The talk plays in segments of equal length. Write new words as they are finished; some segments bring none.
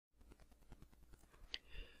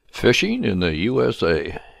Fishing in the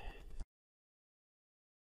USA.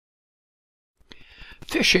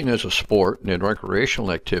 Fishing as a sport and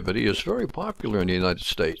recreational activity is very popular in the United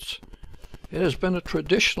States. It has been a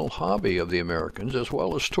traditional hobby of the Americans as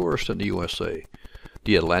well as tourists in the USA.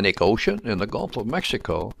 The Atlantic Ocean and the Gulf of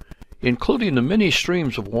Mexico, including the many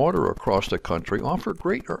streams of water across the country, offer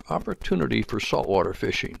great opportunity for saltwater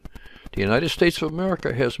fishing. The United States of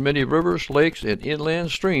America has many rivers, lakes, and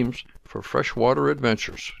inland streams for freshwater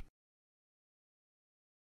adventures.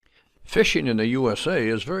 Fishing in the USA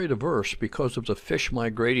is very diverse because of the fish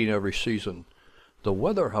migrating every season. The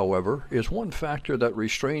weather, however, is one factor that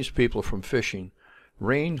restrains people from fishing.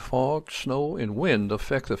 Rain, fog, snow, and wind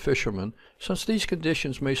affect the fishermen, since these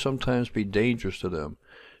conditions may sometimes be dangerous to them.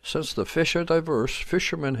 Since the fish are diverse,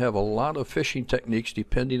 fishermen have a lot of fishing techniques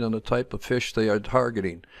depending on the type of fish they are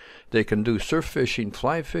targeting. They can do surf fishing,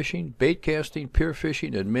 fly fishing, bait casting, pier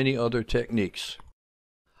fishing, and many other techniques.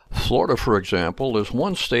 Florida, for example, is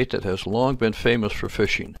one state that has long been famous for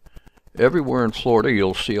fishing. Everywhere in Florida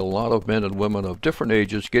you'll see a lot of men and women of different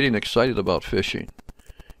ages getting excited about fishing.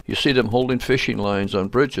 You see them holding fishing lines on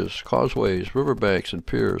bridges, causeways, riverbanks, and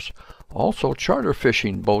piers. Also, charter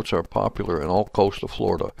fishing boats are popular in all coast of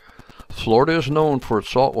Florida. Florida is known for its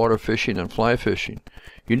saltwater fishing and fly fishing.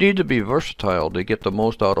 You need to be versatile to get the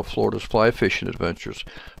most out of Florida's fly fishing adventures.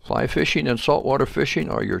 Fly fishing and saltwater fishing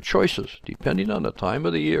are your choices, depending on the time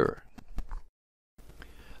of the year.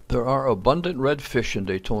 There are abundant redfish in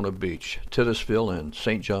Daytona Beach, Titusville, and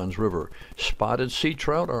St. Johns River. Spotted sea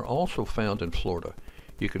trout are also found in Florida.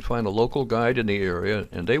 You can find a local guide in the area,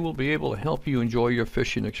 and they will be able to help you enjoy your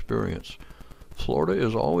fishing experience. Florida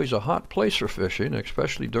is always a hot place for fishing,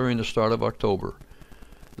 especially during the start of October.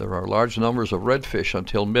 There are large numbers of redfish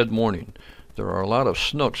until mid-morning. There are a lot of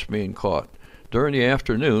snooks being caught during the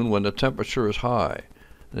afternoon when the temperature is high.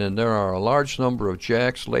 And there are a large number of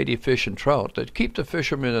jacks, ladyfish, and trout that keep the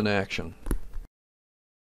fishermen in action.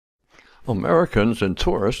 Americans and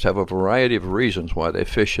tourists have a variety of reasons why they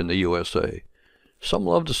fish in the USA. Some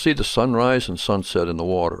love to see the sunrise and sunset in the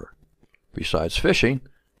water. Besides fishing,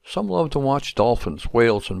 some love to watch dolphins,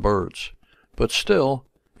 whales, and birds. But still,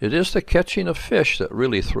 it is the catching of fish that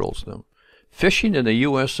really thrills them. Fishing in the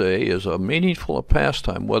USA is a meaningful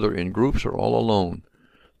pastime, whether in groups or all alone.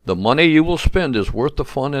 The money you will spend is worth the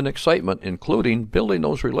fun and excitement, including building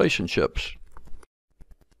those relationships.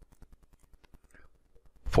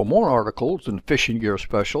 For more articles and fishing gear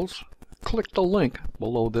specials, click the link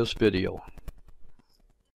below this video.